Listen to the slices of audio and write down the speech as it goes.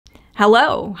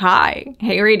Hello, hi,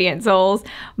 hey Radiant Souls.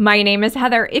 My name is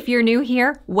Heather. If you're new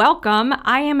here, welcome.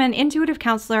 I am an intuitive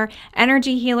counselor,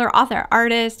 energy healer, author,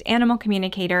 artist, animal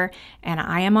communicator, and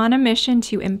I am on a mission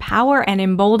to empower and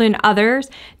embolden others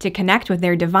to connect with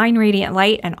their divine radiant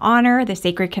light and honor the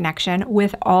sacred connection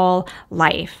with all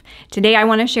life. Today, I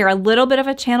want to share a little bit of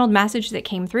a channeled message that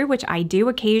came through, which I do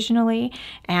occasionally.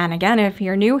 And again, if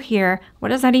you're new here, what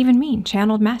does that even mean?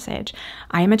 Channeled message.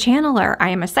 I am a channeler. I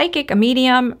am a psychic, a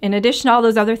medium, in addition to all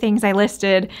those other things I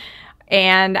listed.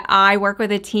 And I work with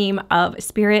a team of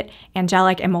spirit,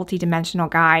 angelic, and multidimensional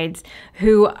guides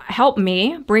who help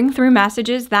me bring through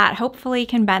messages that hopefully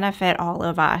can benefit all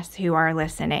of us who are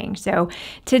listening. So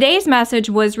today's message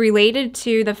was related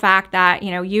to the fact that,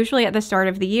 usually at the start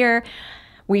of the year,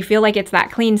 we feel like it's that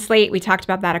clean slate. We talked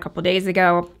about that a couple days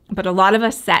ago, but a lot of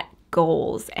us set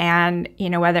goals, and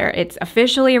whether it's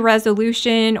officially a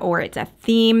resolution or it's a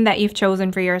theme that you've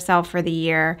chosen for yourself for the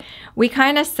year, we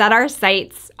kind of set our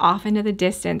sights off into the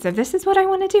distance of this is what I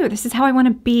want to do, this is how I want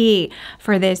to be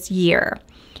for this year.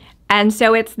 And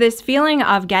so it's this feeling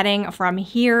of getting from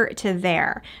here to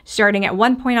there, starting at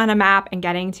one point on a map and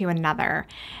getting to another.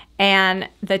 And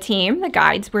the team, the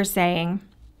guides, were saying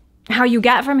how you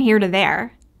get from here to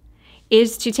there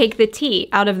is to take the T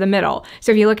out of the middle.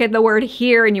 So if you look at the word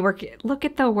here and you look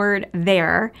at the word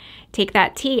there, take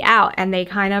that T out and they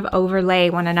kind of overlay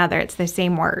one another. It's the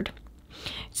same word.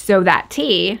 So that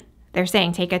T, they're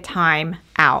saying take a time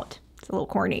out. It's a little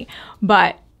corny,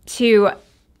 but to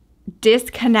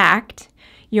disconnect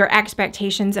your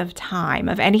expectations of time,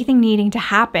 of anything needing to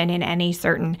happen in any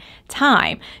certain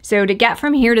time. So to get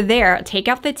from here to there, take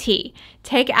out the T,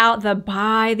 take out the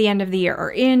by the end of the year or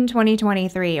in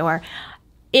 2023, or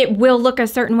it will look a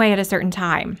certain way at a certain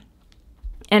time,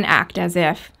 and act as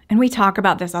if. And we talk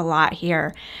about this a lot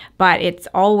here, but it's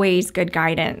always good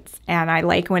guidance. And I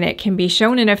like when it can be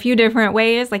shown in a few different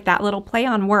ways, like that little play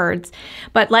on words.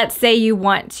 But let's say you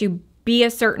want to be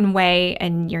a certain way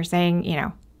and you're saying,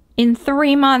 in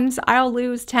 3 months, I'll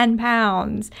lose 10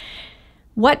 pounds.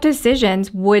 What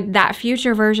decisions would that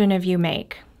future version of you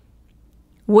make?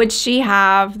 Would she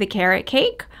have the carrot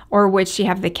cake, or would she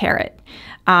have the carrot?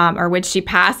 Or would she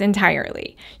pass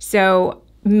entirely? So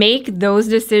make those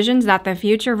decisions that the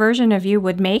future version of you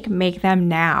would make them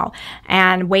now.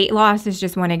 And weight loss is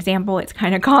just one example. It's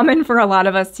kind of common for a lot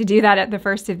of us to do that at the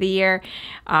first of the year.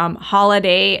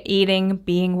 Holiday eating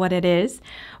being what it is.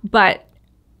 But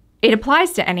it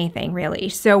applies to anything, really.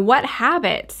 So what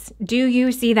habits do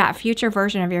you see that future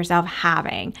version of yourself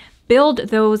having? Build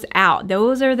those out.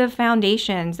 Those are the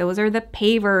foundations. Those are the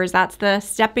pavers. That's the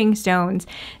stepping stones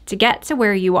to get to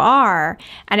where you are.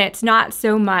 And it's not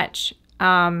so much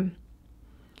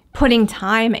putting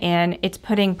time in, it's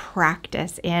putting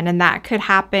practice in. And that could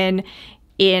happen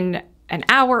in an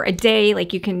hour, a day.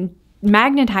 Like, you can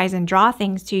magnetize and draw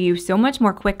things to you so much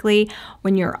more quickly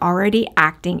when you're already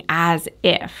acting as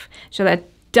if. So that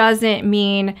doesn't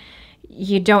mean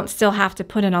you don't still have to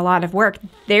put in a lot of work.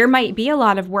 There might be a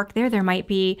lot of work there. There might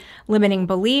be limiting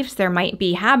beliefs. There might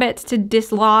be habits to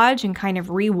dislodge and kind of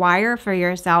rewire for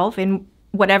yourself in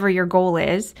whatever your goal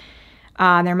is.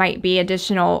 There might be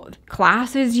additional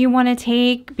classes you want to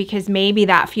take because maybe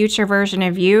that future version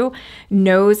of you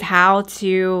knows how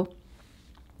to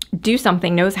do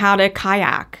something, knows how to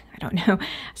kayak. I don't know.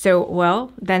 So,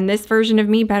 well, then this version of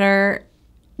me better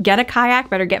get a kayak,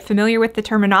 better get familiar with the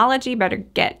terminology, better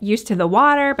get used to the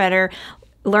water, better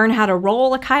learn how to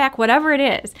roll a kayak, whatever it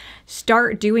is.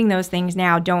 Start doing those things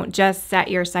now. Don't just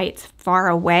set your sights far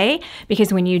away,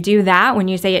 because when you do that, when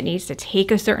you say it needs to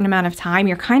take a certain amount of time,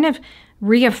 you're kind of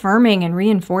reaffirming and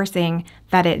reinforcing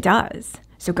that it does.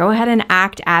 So go ahead and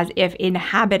act as if,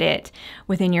 inhabit it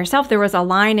within yourself. There was a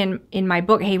line in my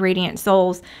book, Hey Radiant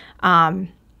Souls, I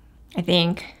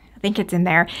think it's in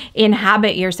there.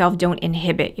 Inhabit yourself, don't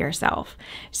inhibit yourself.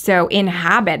 So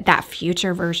inhabit that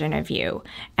future version of you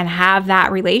and have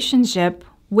that relationship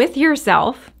with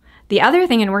yourself. The other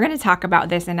thing, and we're going to talk about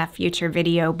this in a future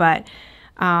video, but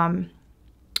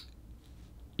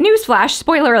newsflash,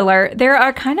 spoiler alert, there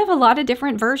are kind of a lot of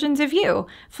different versions of you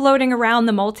floating around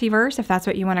the multiverse, if that's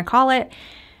what you want to call it.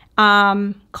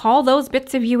 Call those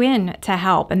bits of you in to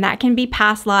help. And that can be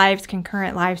past lives,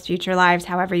 concurrent lives, future lives,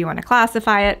 however you want to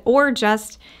classify it, or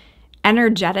just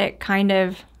energetic kind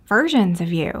of versions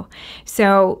of you.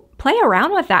 So play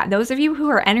around with that. Those of you who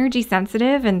are energy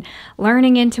sensitive and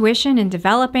learning intuition and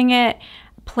developing it,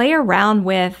 play around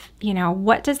with,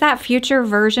 what does that future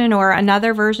version or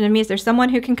another version of me, is there someone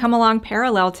who can come along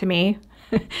parallel to me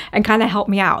and kind of help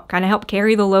me out, kind of help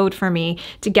carry the load for me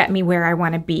to get me where I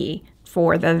want to be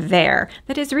for the there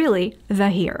that is really the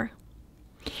here.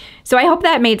 So I hope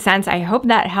that made sense. I hope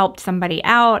that helped somebody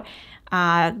out.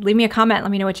 Leave me a comment.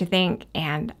 Let me know what you think.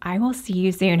 And I will see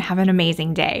you soon. Have an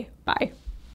amazing day. Bye.